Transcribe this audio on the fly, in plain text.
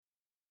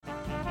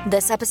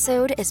This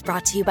episode is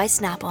brought to you by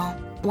Snapple.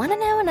 Want to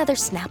know another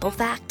Snapple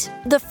fact?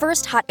 The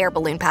first hot air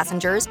balloon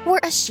passengers were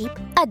a sheep,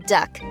 a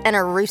duck, and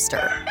a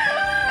rooster.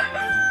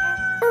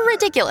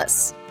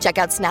 Ridiculous. Check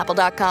out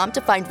Snapple.com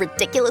to find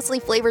ridiculously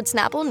flavored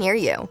Snapple near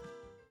you.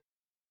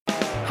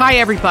 Hi,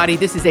 everybody.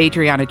 This is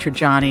Adriana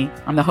Trajani.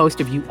 I'm the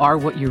host of You Are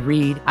What You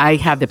Read. I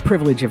have the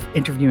privilege of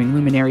interviewing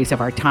luminaries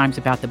of our times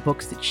about the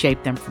books that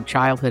shaped them from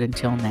childhood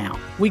until now.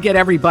 We get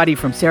everybody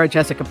from Sarah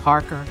Jessica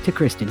Parker to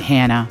Kristen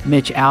Hanna,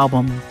 Mitch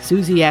Albom,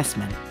 Susie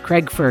Essman,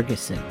 Craig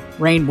Ferguson,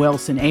 Rainn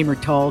Wilson, Amor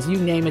Tolls, you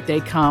name it, they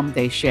come,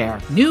 they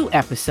share. New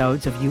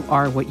episodes of You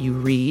Are What You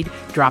Read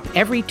drop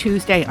every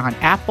Tuesday on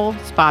Apple,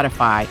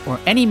 Spotify, or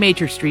any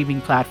major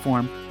streaming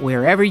platform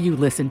wherever you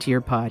listen to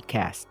your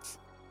podcasts.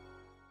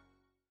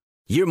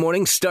 Your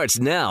morning starts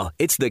now.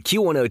 It's the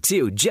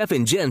Q102 Jeff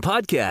and Jen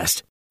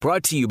podcast.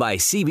 Brought to you by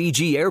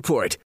CBG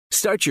Airport.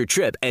 Start your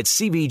trip at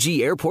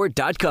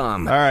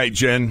CBGAirport.com. All right,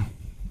 Jen.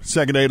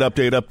 Second date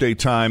update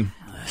time.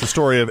 It's the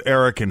story of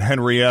Eric and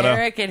Henrietta.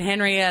 Eric and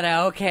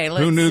Henrietta. Okay,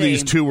 let's see. Who knew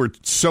these two were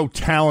so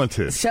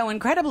talented? So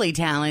incredibly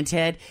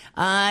talented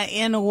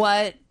in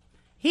what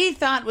he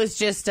thought was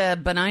just a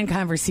benign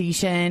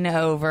conversation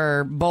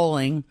over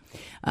bowling.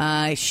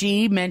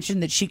 She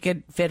mentioned that she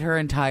could fit her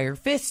entire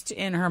fist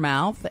in her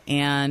mouth.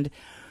 And,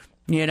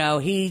 you know,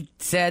 he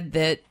said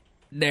that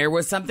there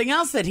was something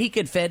else that he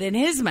could fit in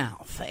his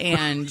mouth.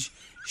 And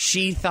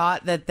she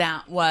thought that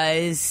that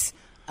was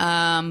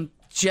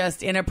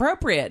just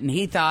inappropriate. And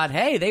he thought,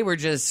 hey, they were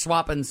just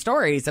swapping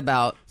stories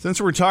about.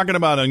 Since we're talking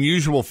about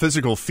unusual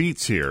physical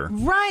feats here.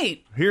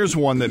 Right. Here's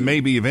one that may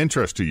be of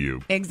interest to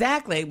you.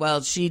 Exactly. Well,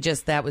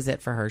 that was it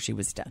for her. She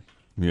was done.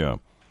 Yeah.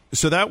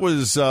 So that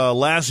was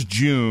last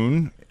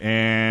June,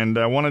 and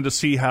I wanted to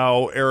see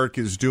how Eric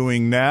is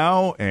doing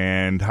now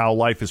and how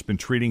life has been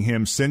treating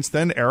him since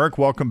then. Eric,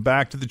 welcome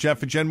back to the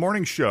Jeff and Jen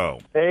Morning Show.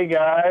 Hey,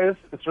 guys.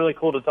 It's really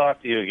cool to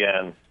talk to you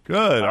again.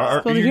 Good.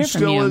 Are cool to you hear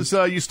still from you.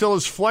 as still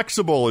as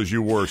flexible as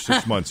you were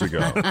 6 months ago?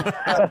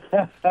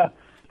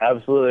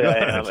 Absolutely,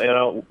 I am. You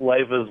know,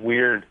 life is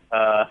weird.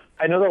 I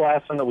know the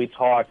last time that we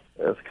talked,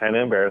 it was kind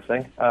of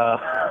embarrassing. Well,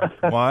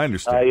 I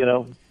understand. You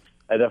know,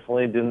 I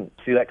definitely didn't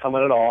see that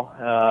coming at all.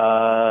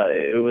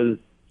 It was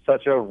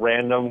such a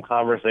random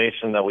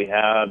conversation that we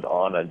had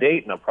on a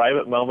date in a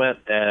private moment,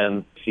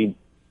 and she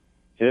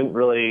didn't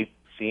really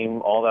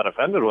seem all that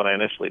offended when I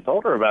initially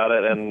told her about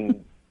it.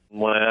 And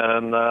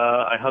when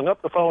I hung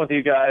up the phone with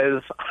you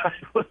guys, I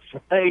was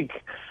like,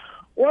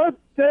 what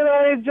did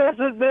I just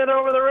admit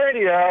over the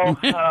radio?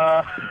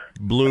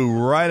 Blew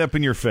right up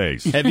in your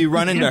face. Have you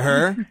run into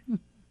her?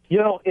 You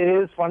know, it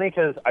is funny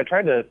because I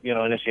tried to,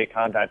 initiate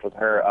contact with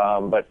her,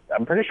 but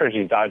I'm pretty sure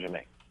she's dodging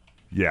me.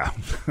 Yeah.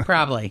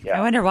 Probably. Yeah.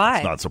 I wonder why.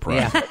 It's not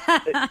surprising.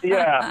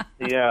 Yeah.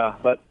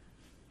 But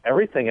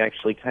everything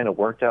actually kind of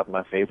worked out in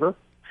my favor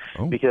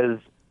because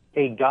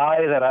a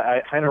guy that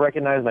I kind of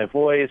recognized my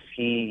voice,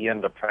 he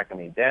ended up tracking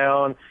me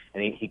down,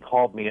 and he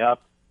called me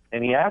up,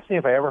 and he asked me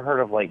if I ever heard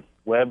of,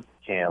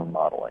 webcam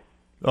modeling.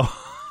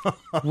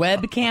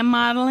 Webcam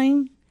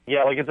modeling?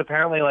 Yeah, it's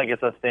apparently,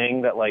 it's a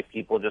thing that,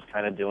 people just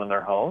kind of do in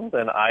their homes,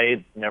 and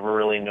I never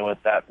really knew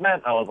what that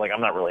meant. I was like, I'm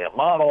not really a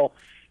model,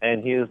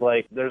 and he was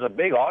like, there's a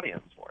big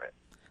audience for it.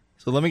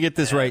 So let me get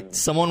this right.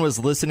 Someone was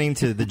listening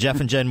to the Jeff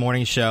and Jen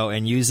Morning Show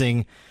and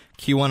using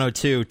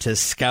Q102 to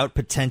scout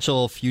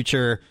potential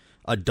future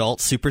adult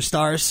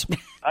superstars?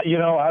 I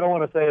don't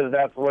want to say that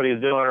that's what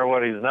he's doing or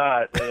what he's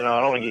not. I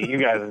don't want to get you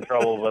guys in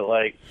trouble,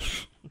 but,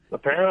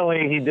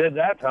 apparently he did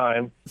that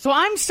time. So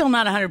I'm still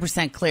not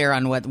 100% clear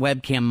on what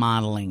webcam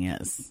modeling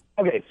is.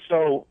 Okay,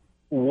 so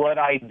what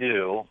I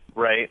do,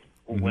 right,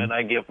 when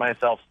I give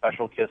myself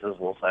special kisses,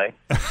 we'll say.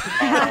 Oh,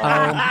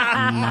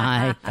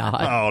 my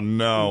God. Oh,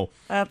 no.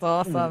 That's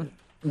awesome.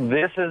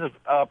 This is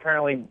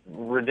apparently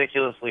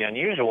ridiculously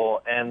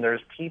unusual, and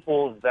there's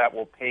people that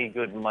will pay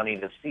good money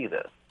to see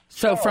this.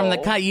 So from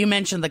you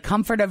mentioned the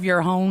comfort of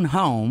your own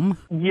home.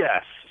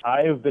 Yes.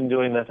 I've been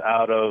doing this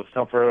out of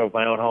comfort of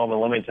my own home, and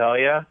let me tell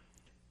you,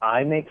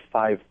 I make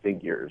 5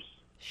 figures.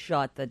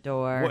 Shut the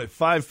door. What,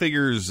 5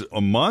 figures a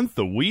month,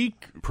 a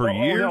week, per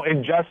year? No,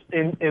 in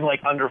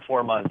under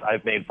 4 months,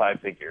 I've made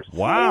 5 figures.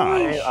 Wow.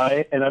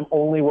 And I'm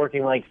only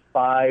working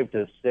 5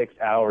 to 6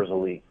 hours a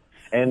week.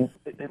 And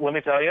let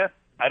me tell you,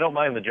 I don't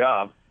mind the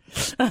job.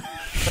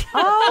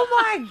 Oh,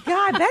 my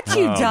God. Bet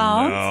you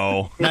don't.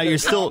 No. Now you're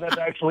still... That's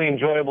actually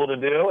enjoyable to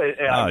do.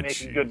 I'm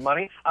making good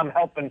money. I'm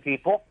helping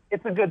people.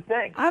 It's a good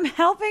thing. I'm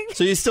helping.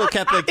 So you still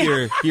kept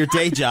your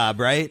day job,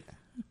 right?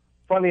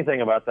 Funny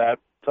thing about that,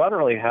 so I don't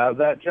really have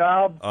that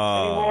job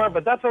anymore,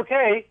 but that's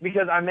okay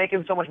because I'm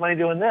making so much money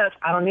doing this,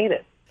 I don't need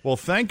it. Well,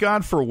 thank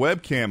God for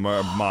webcam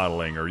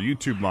modeling or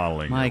YouTube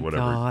modeling My or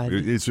whatever. God.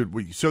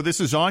 So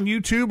this is on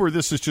YouTube or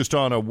this is just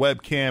on a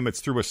webcam? It's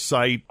through a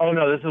site? Oh,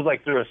 no, this is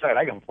through a site.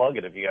 I can plug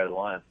it if you guys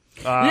want.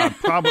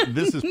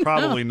 This is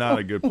probably not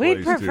a good place.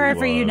 We'd prefer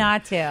for you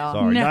not to.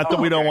 Sorry, not that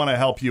we don't want to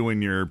help you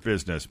in your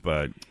business,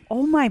 but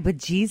Oh my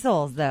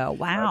bejeezels, though!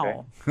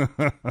 Wow.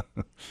 well,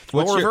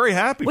 we're very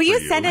happy. Will for you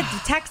send it,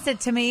 text it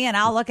to me, and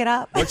I'll look it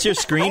up? What's your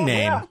screen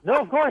name? Yeah, no,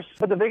 of course.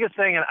 But the biggest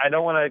thing, and I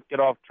don't want to get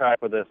off track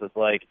with this, is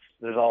like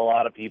there's a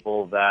lot of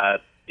people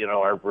that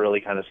are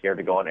really kind of scared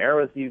to go on air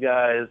with you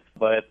guys.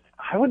 But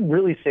I would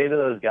really say to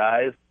those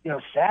guys,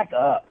 stack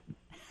up.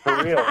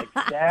 For real,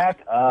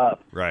 stack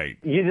up. Right.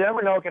 You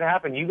never know what can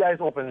happen. You guys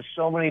opened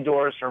so many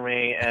doors for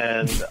me,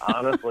 and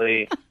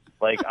honestly,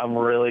 I'm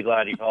really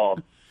glad you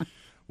called.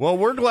 Well,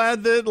 we're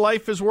glad that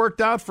life has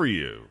worked out for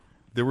you.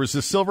 There was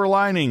a silver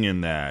lining in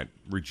that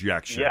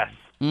rejection. Yes.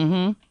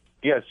 Mm-hmm.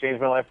 You guys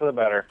changed my life for the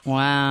better.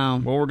 Wow.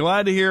 Well, we're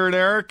glad to hear it,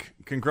 Eric.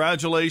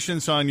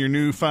 Congratulations on your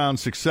newfound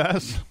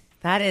success.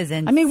 That is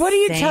insane. I mean, what do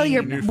you tell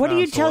Newfound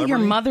your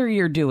celebrity? mother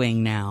you're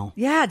doing now?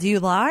 Yeah, do you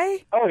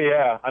lie? Oh,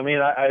 yeah. I mean,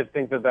 I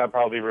think that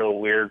probably be real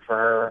weird for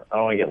her. I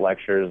don't want to get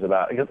lectures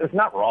about it. Because it's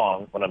not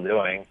wrong what I'm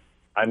doing.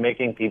 I'm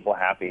making people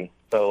happy.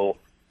 So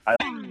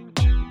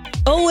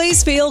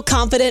Always feel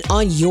confident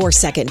on your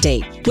second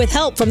date. With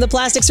help from the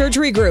Plastic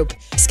Surgery Group.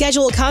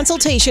 Schedule a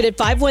consultation at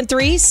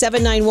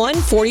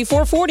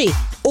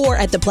 513-791-4440 or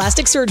at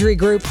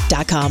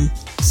theplasticsurgerygroup.com.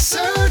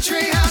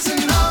 Surgery has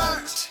an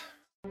art.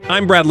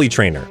 I'm Bradley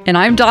Trainer. And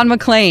I'm Don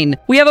McClain.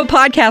 We have a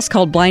podcast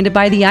called Blinded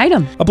by the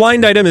Item. A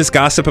blind item is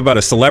gossip about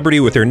a celebrity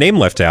with their name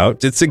left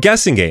out. It's a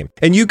guessing game,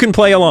 and you can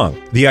play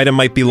along. The item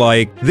might be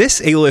like,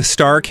 this A-list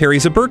star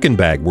carries a Birkin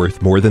bag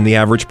worth more than the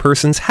average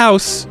person's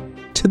house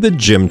to the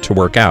gym to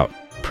work out.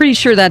 Pretty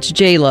sure that's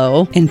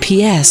J-Lo. And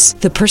P.S.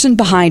 the person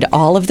behind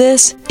all of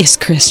this is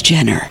Kris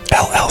Jenner,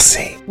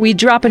 LLC. We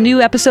drop a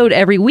new episode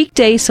every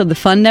weekday so the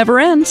fun never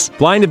ends.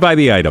 Blinded by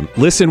the Item.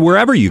 Listen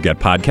wherever you get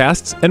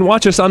podcasts and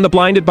watch us on the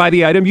Blinded by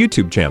the Item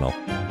YouTube channel.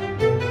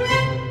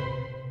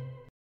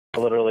 I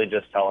literally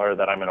just tell her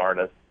that I'm an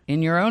artist.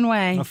 In your own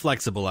way. A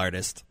flexible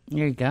artist.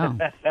 There you go.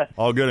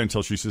 All good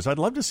until she says, I'd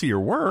love to see your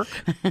work.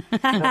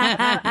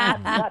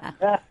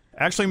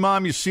 Actually,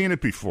 Mom, you've seen it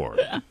before.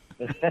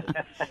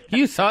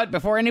 You saw it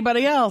before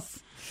anybody else.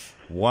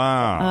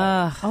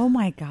 Wow. Oh,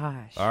 my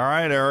gosh. All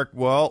right, Eric.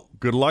 Well,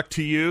 good luck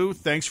to you.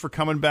 Thanks for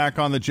coming back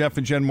on the Jeff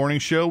and Jen Morning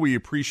Show. We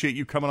appreciate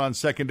you coming on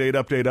Second Date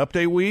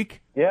Update Week.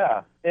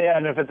 Yeah.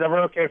 And if it's ever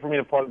okay for me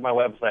to plug my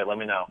website, let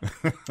me know.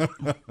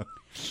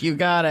 You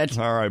got it.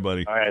 All right,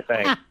 buddy. All right,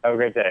 thanks. Have a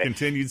great day.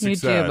 Continued You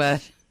success. too,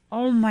 bud.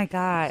 Oh, my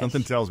gosh.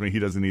 Something tells me he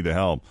doesn't need the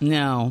help.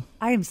 No.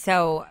 I have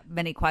so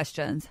many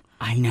questions.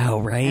 I know,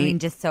 right? I mean,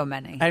 just so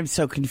many. I'm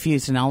so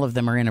confused, and all of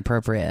them are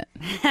inappropriate.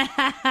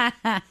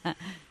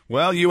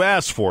 Well, you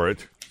asked for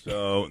it,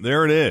 so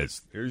there it is.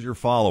 There's your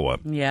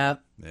follow-up.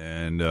 Yep.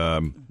 And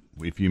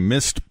if you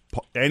missed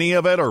any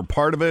of it or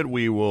part of it,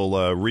 we will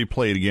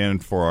replay it again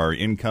for our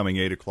incoming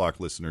 8 o'clock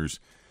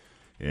listeners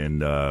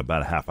in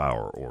about a half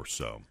hour or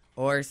so.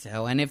 Or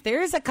so. And if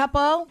there's a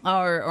couple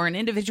or an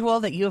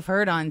individual that you have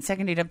heard on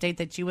Second Date Update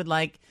that you would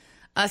like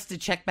us to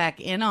check back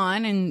in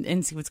on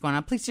and see what's going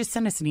on, please just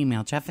send us an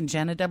email, Jeff and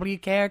Jen at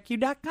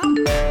WKRQ.com.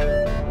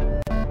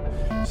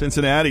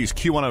 Cincinnati's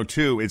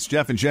Q102. It's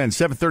Jeff and Jen,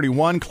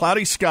 7:31.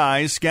 Cloudy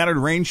skies, scattered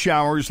rain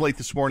showers late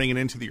this morning and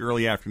into the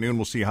early afternoon.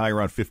 We'll see high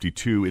around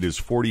 52. It is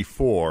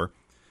 44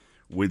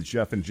 with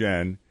Jeff and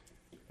Jen.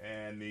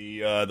 And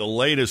the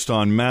latest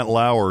on Matt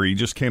Lauer, he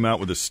just came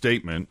out with a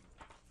statement,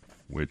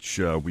 which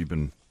we've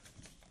been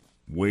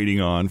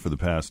waiting on for the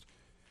past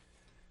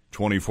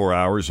 24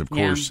 hours. Of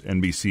course,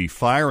 NBC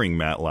firing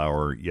Matt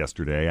Lauer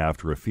yesterday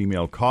after a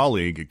female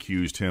colleague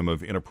accused him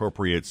of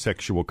inappropriate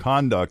sexual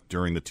conduct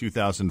during the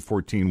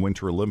 2014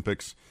 Winter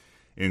Olympics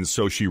in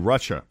Sochi,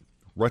 Russia.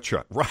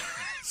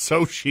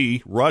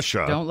 Sochi,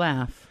 Russia. Don't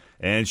laugh.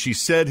 And she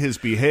said his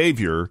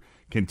behavior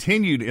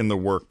continued in the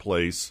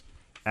workplace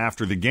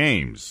after the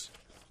games.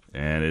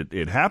 And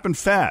it happened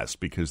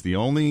fast because the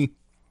only,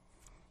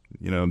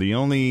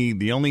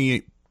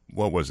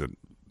 what was it?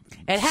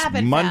 It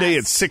happened Monday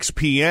fast. at 6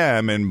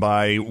 p.m., and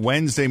by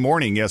Wednesday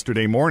morning,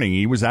 yesterday morning,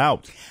 he was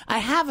out. I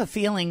have a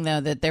feeling, though,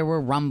 that there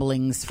were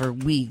rumblings for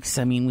weeks.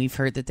 I mean, we've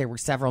heard that there were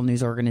several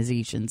news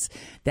organizations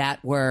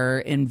that were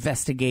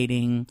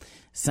investigating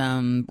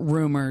some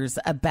rumors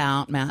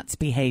about Matt's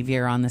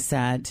behavior on the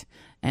set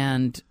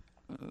and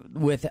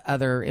with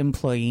other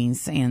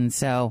employees. And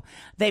so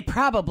they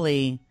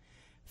probably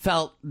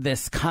felt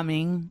this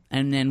coming.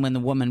 And then when the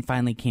woman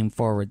finally came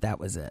forward, that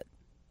was it.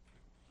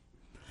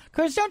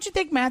 Chris, don't you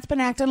think Matt's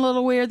been acting a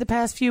little weird the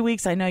past few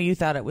weeks? I know you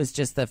thought it was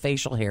just the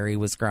facial hair he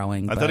was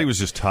growing. I thought he was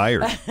just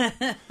tired.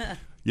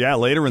 Yeah,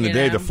 later in the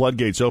day, the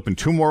floodgates opened.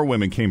 2 more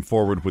women came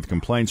forward with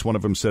complaints. One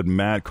of them said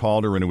Matt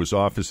called her into his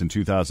office in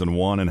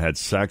 2001 and had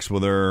sex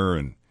with her.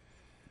 And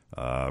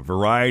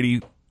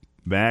Variety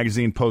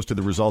magazine posted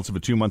the results of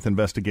a 2-month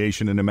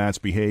investigation into Matt's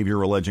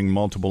behavior, alleging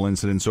multiple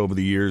incidents over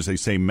the years. They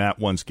say Matt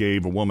once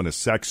gave a woman a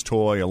sex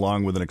toy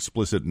along with an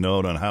explicit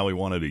note on how he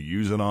wanted to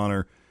use it on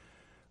her.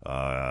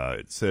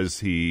 It says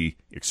he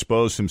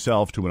exposed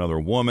himself to another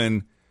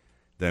woman,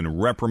 then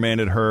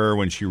reprimanded her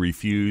when she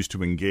refused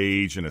to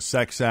engage in a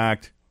sex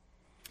act.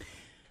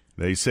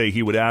 They say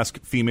he would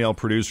ask female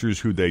producers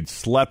who they'd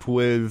slept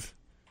with,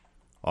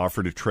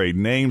 offer to trade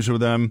names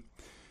with them.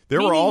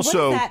 There were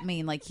also... What does that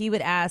mean? Like, he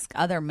would ask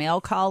other male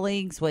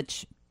colleagues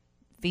which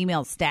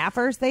female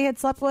staffers they had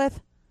slept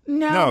with?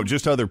 No,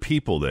 just other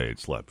people they had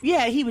slept with.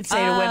 Yeah, he would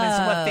say to women,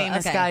 so what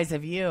famous guys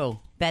have you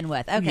been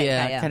with? Okay,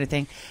 yeah, kind of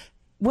thing.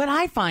 What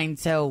I find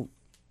so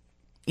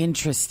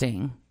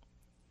interesting,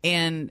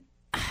 and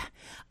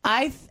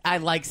I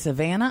like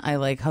Savannah, I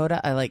like Hoda,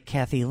 I like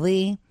Kathy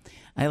Lee,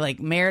 I like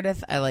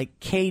Meredith, I like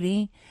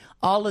Katie.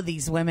 All of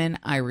these women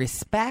I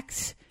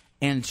respect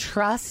and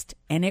trust,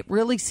 and it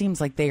really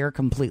seems like they are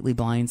completely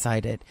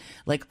blindsided.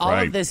 Like, all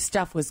of this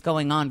stuff was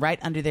going on right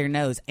under their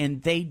nose,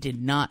 and they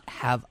did not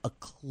have a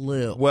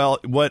clue. Well,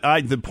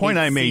 the point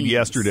I made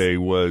yesterday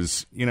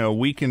was,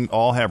 we can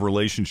all have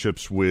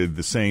relationships with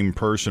the same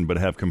person, but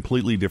have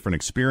completely different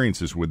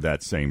experiences with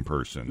that same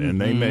person, and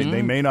they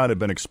may not have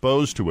been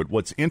exposed to it.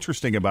 What's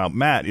interesting about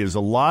Matt is a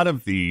lot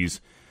of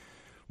these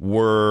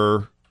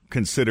were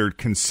considered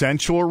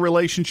consensual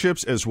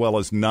relationships as well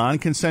as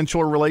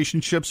non-consensual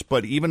relationships,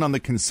 but even on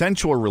the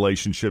consensual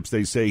relationships,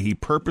 they say he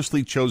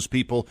purposely chose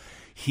people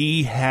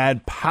he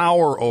had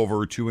power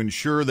over to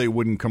ensure they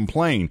wouldn't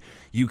complain.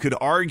 You could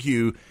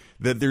argue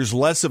that there's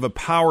less of a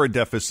power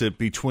deficit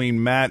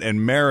between Matt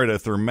and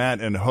Meredith or Matt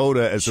and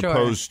Hoda as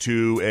opposed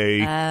to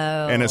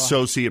an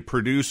associate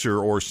producer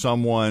or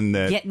someone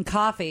that... Getting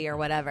coffee or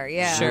whatever,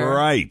 yeah. Sure.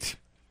 Right.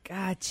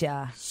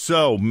 Gotcha.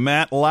 So,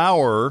 Matt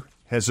Lauer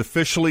has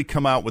officially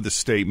come out with a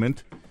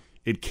statement.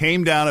 It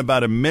came down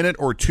about a minute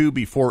or two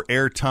before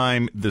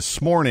airtime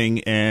this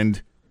morning,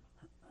 and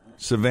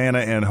Savannah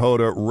and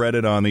Hoda read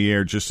it on the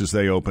air just as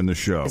they opened the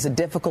show. It's a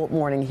difficult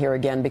morning here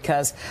again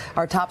because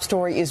our top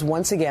story is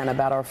once again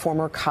about our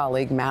former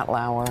colleague, Matt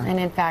Lauer. And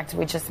in fact,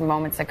 we just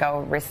moments ago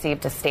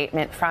received a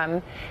statement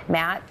from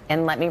Matt,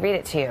 and let me read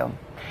it to you.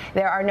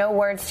 There are no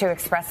words to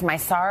express my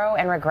sorrow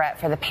and regret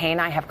for the pain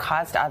I have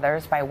caused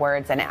others by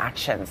words and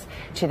actions.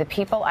 To the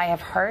people I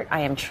have hurt,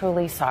 I am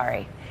truly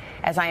sorry.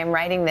 As I am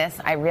writing this,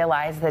 I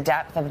realize the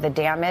depth of the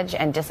damage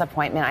and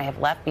disappointment I have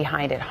left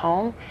behind at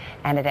home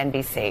and at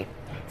NBC.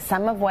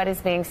 Some of what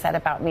is being said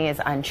about me is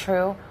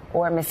untrue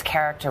or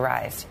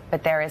mischaracterized,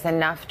 but there is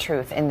enough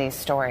truth in these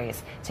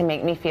stories to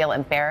make me feel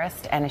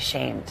embarrassed and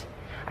ashamed.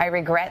 I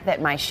regret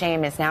that my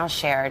shame is now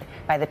shared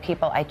by the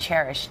people I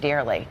cherish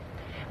dearly.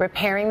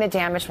 Repairing the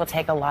damage will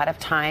take a lot of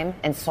time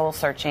and soul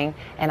searching,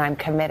 and I'm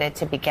committed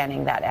to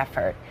beginning that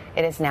effort.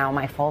 It is now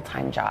my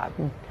full-time job.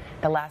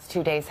 The last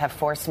 2 days have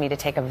forced me to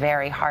take a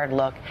very hard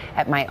look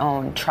at my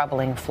own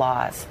troubling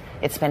flaws.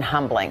 It's been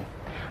humbling.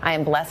 I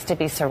am blessed to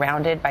be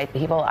surrounded by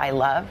people I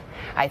love.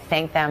 I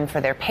thank them for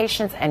their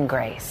patience and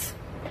grace.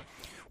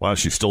 Wow,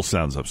 she still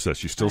sounds upset.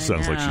 She still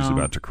sounds like she's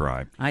about to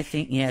cry. I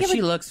think,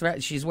 she looks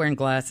right. She's wearing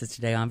glasses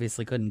today.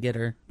 Obviously couldn't get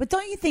her. But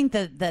don't you think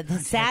that the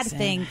sad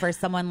thing for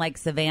someone like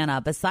Savannah,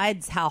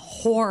 besides how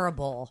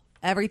horrible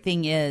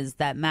everything is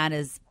that Matt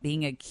is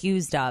being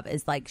accused of,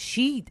 is like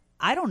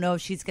I don't know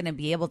if she's going to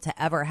be able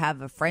to ever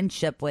have a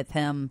friendship with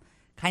him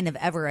kind of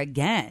ever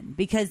again.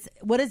 Because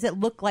what does it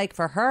look like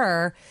for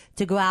her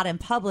to go out in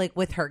public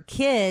with her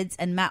kids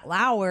and Matt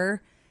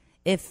Lauer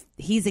if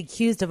he's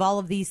accused of all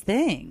of these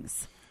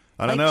things?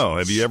 I don't know.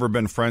 Have you ever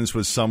been friends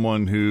with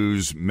someone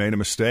who's made a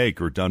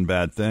mistake or done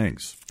bad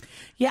things?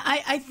 Yeah,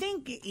 I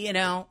think,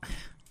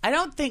 I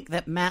don't think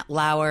that Matt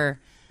Lauer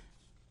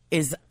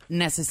is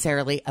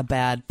necessarily a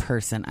bad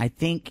person. I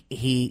think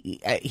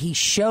he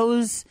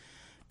shows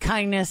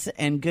kindness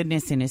and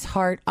goodness in his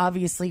heart,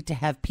 obviously, to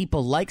have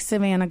people like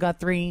Savannah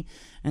Guthrie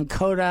and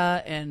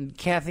Coda and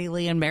Kathy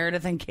Lee and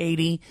Meredith and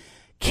Katie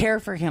care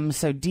for him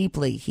so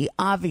deeply. He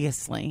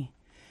obviously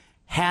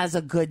has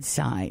a good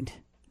side.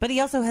 But he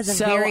also has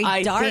a very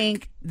dark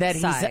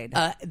side.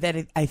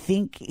 I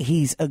think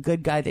he's a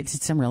good guy that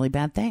did some really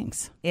bad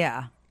things.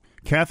 Yeah.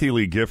 Kathy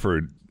Lee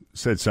Gifford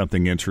said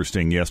something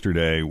interesting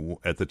yesterday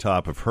at the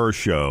top of her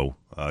show.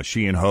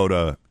 She and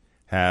Hoda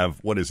have,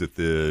 what is it?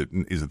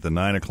 Is it the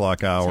 9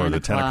 o'clock hour or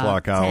the 10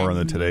 o'clock hour on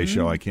the Today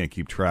Show? I can't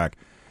keep track.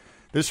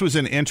 This was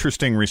an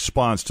interesting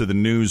response to the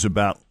news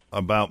about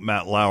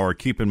Matt Lauer.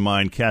 Keep in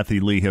mind,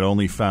 Kathy Lee had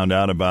only found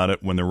out about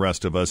it when the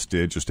rest of us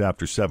did, just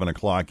after 7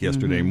 o'clock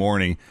yesterday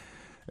morning.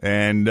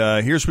 And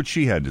here's what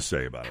she had to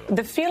say about it.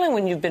 The feeling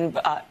when you've been,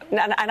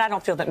 and I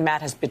don't feel that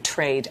Matt has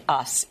betrayed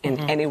us in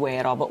any way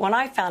at all, but when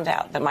I found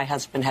out that my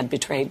husband had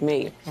betrayed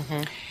me,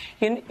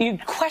 you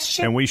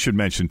question. And we should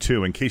mention,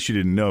 too, in case you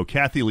didn't know,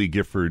 Kathy Lee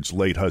Gifford's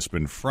late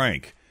husband,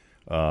 Frank,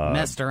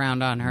 messed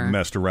around on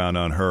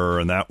her.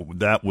 And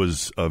that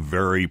was a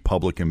very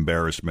public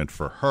embarrassment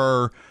for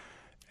her.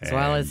 As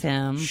well as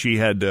him. She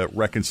had to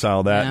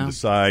reconcile that and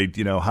decide,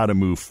 how to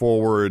move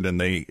forward. And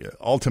they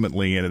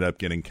ultimately ended up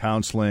getting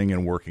counseling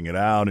and working it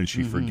out. And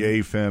she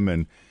forgave him.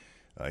 And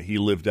he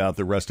lived out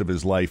the rest of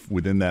his life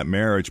within that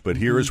marriage. But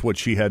here is what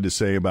she had to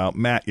say about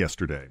Matt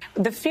yesterday.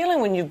 The feeling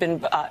when you've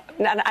been,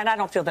 and I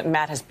don't feel that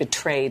Matt has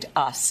betrayed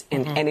us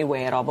in any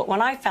way at all. But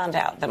when I found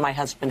out that my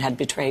husband had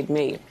betrayed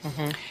me,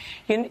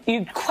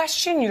 you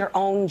question your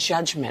own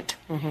judgment.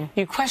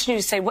 You question,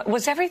 you say,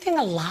 was everything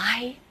a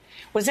lie?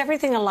 Was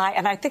everything a lie?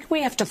 And I think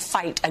we have to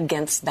fight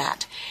against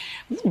that,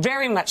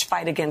 very much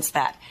fight against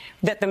that,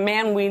 that the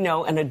man we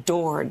know and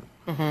adored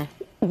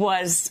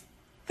was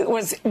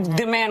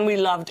the man we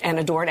loved and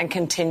adored and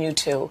continue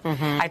to.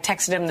 I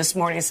texted him this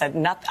morning and said,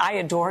 I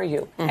adore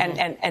you.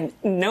 And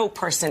no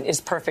person is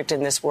perfect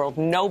in this world.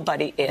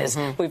 Nobody is.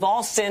 We've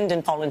all sinned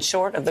and fallen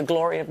short of the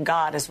glory of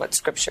God, is what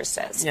Scripture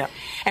says.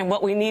 And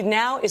what we need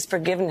now is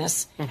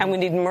forgiveness, and we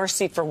need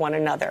mercy for one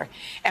another.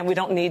 And we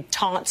don't need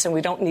taunts, and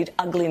we don't need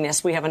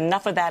ugliness. We have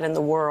enough of that in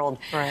the world.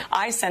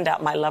 I send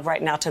out my love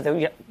right now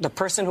to the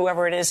person,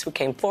 whoever it is, who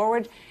came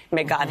forward.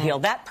 May God heal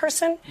that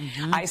person.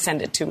 I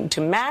send it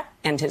to Matt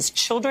and his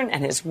children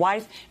and his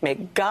wife. May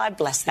God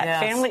bless that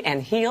family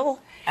and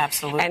heal.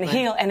 Absolutely. And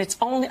heal. And it's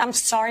only, I'm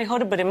sorry,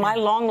 Hoda, but in my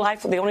long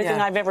life, the only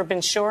thing I've ever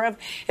been sure of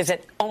is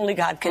that only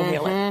God can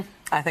heal it.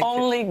 I think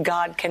only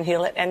God can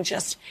heal it. And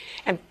just,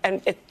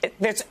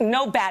 there's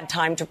no bad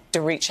time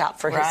to reach out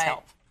for his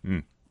help.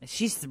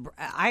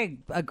 I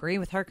agree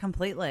with her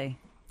completely.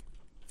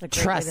 It's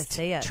a great way to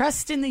say it.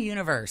 Trust in the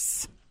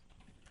universe.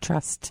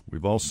 Trust.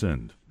 We've all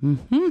sinned.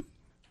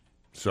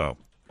 So,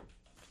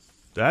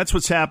 that's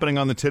what's happening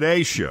on the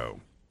Today Show.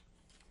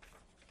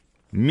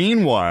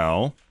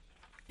 Meanwhile,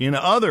 in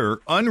other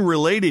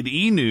unrelated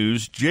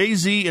e-news,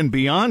 Jay-Z and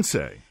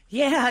Beyonce.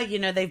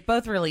 Yeah, they've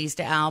both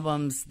released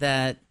albums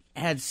that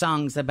had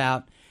songs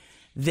about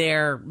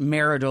their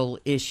marital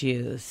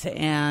issues.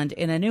 And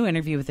in a new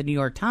interview with the New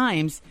York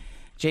Times,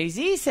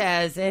 Jay-Z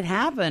says, it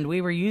happened.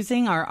 We were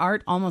using our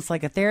art almost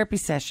like a therapy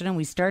session, and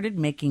we started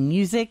making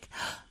music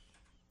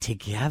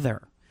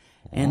together.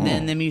 And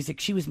then the music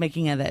she was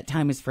making at that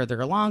time is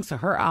further along, so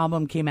her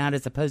album came out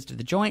as opposed to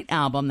the joint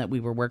album that we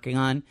were working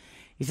on.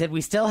 He said, we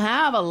still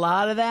have a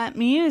lot of that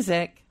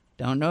music.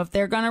 Don't know if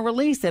they're going to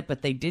release it,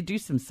 but they did do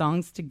some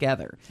songs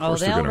together. Oh,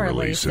 they'll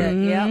release it.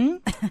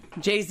 Yep.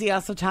 Jay-Z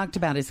also talked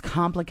about his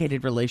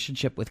complicated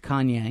relationship with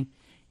Kanye.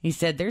 He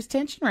said, there's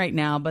tension right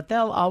now, but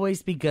they'll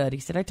always be good. He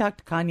said, I talked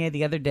to Kanye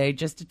the other day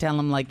just to tell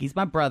him, he's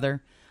my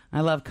brother.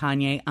 I love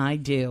Kanye. I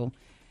do.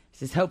 He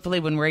says, hopefully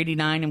when we're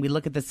 89 and we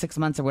look at the 6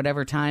 months or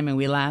whatever time and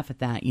we laugh at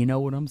that. You know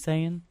what I'm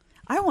saying?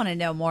 I want to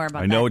know more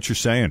about I know what you're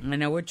saying. I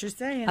know what you're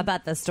saying.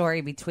 About the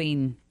story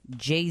between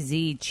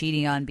Jay-Z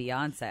cheating on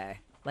Beyonce.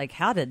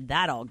 How did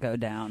that all go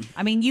down?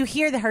 I mean, you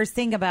hear her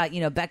sing about,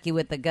 Becky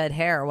with the good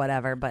hair or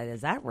whatever, but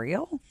is that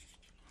real?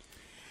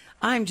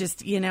 I'm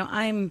just, He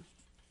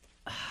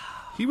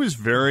was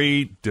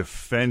very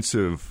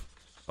defensive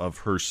of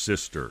her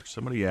sister.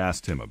 Somebody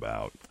asked him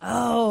about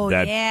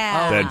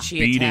that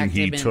beating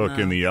he took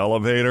in the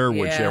elevator,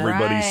 which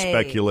everybody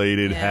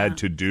speculated had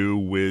to do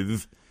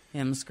with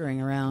him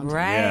screwing around.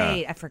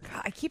 Right. I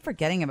forgot. I keep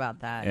forgetting about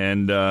that.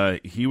 And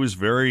he was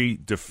very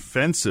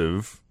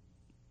defensive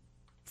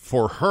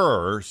for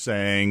her,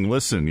 saying,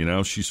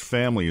 listen, she's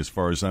family as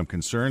far as I'm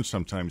concerned.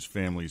 Sometimes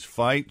families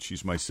fight.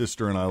 She's my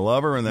sister and I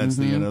love her, and that's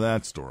the end of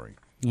that story.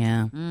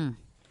 Yeah.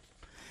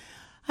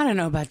 I don't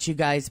know about you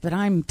guys, but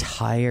I'm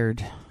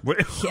tired.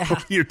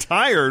 You're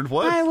tired?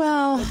 What?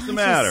 What's the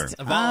matter?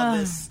 Of all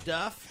of this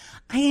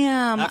stuff? I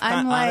am.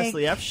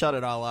 Honestly, I've shut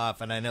it all off,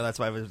 and I know that's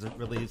why I wasn't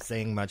really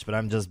saying much, but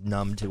I'm just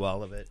numb to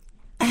all of it.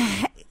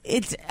 I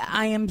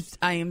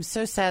am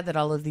so sad that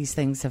all of these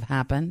things have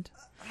happened.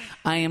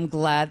 I am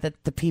glad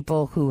that the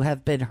people who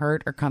have been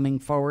hurt are coming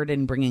forward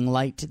and bringing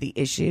light to the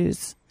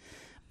issues.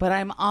 But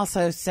I'm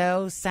also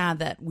so sad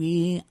that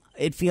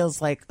it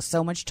feels like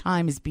so much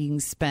time is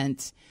being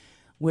spent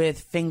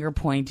with finger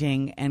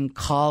pointing and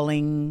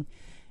calling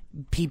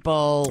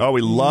people. Oh,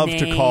 we love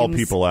to call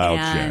people out,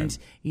 and,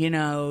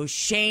 Jen.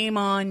 Shame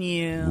on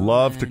you.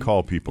 Love to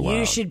call people out.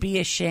 You should be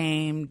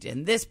ashamed,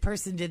 and this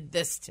person did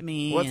this to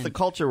me. What's the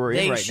culture we're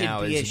in right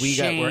now is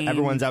where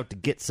everyone's out to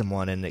get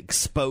someone and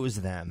expose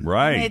them.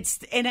 Right.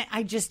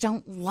 I just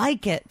don't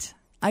like it.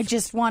 I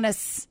just want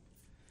us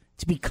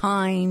to be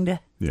kind.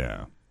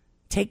 Yeah.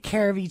 Take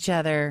care of each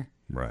other.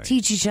 Right.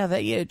 Teach each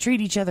other, treat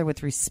each other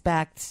with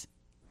respect.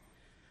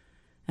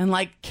 And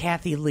like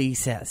Kathy Lee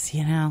says,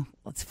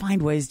 let's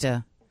find ways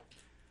to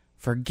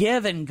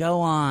forgive and go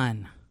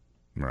on.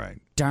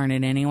 Right. Darn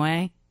it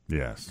anyway.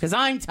 Yes. Because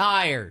I'm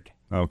tired.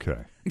 Okay.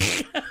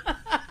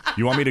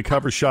 You want me to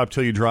cover shop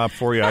till you drop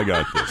for you? I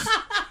got this.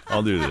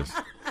 I'll do this.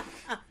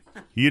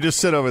 You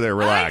just sit over there,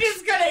 relax. I'm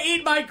just going to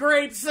eat my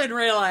grapes and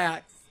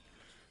relax.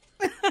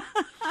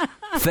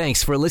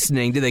 Thanks for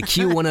listening to the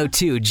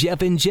Q102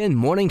 Jeff and Jen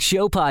Morning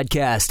Show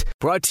podcast,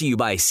 brought to you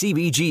by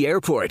CBG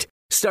Airport.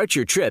 Start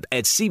your trip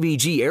at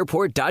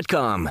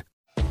CBGAirport.com.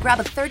 Grab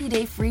a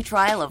 30-day free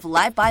trial of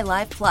Live by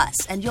Live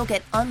Plus, and you'll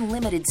get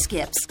unlimited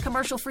skips,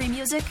 commercial-free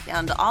music,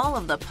 and all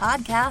of the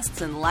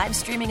podcasts and live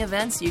streaming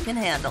events you can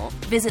handle.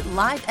 Visit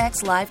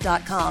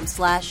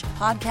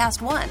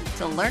livexlive.com/podcast1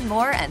 to learn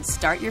more and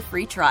start your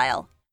free trial.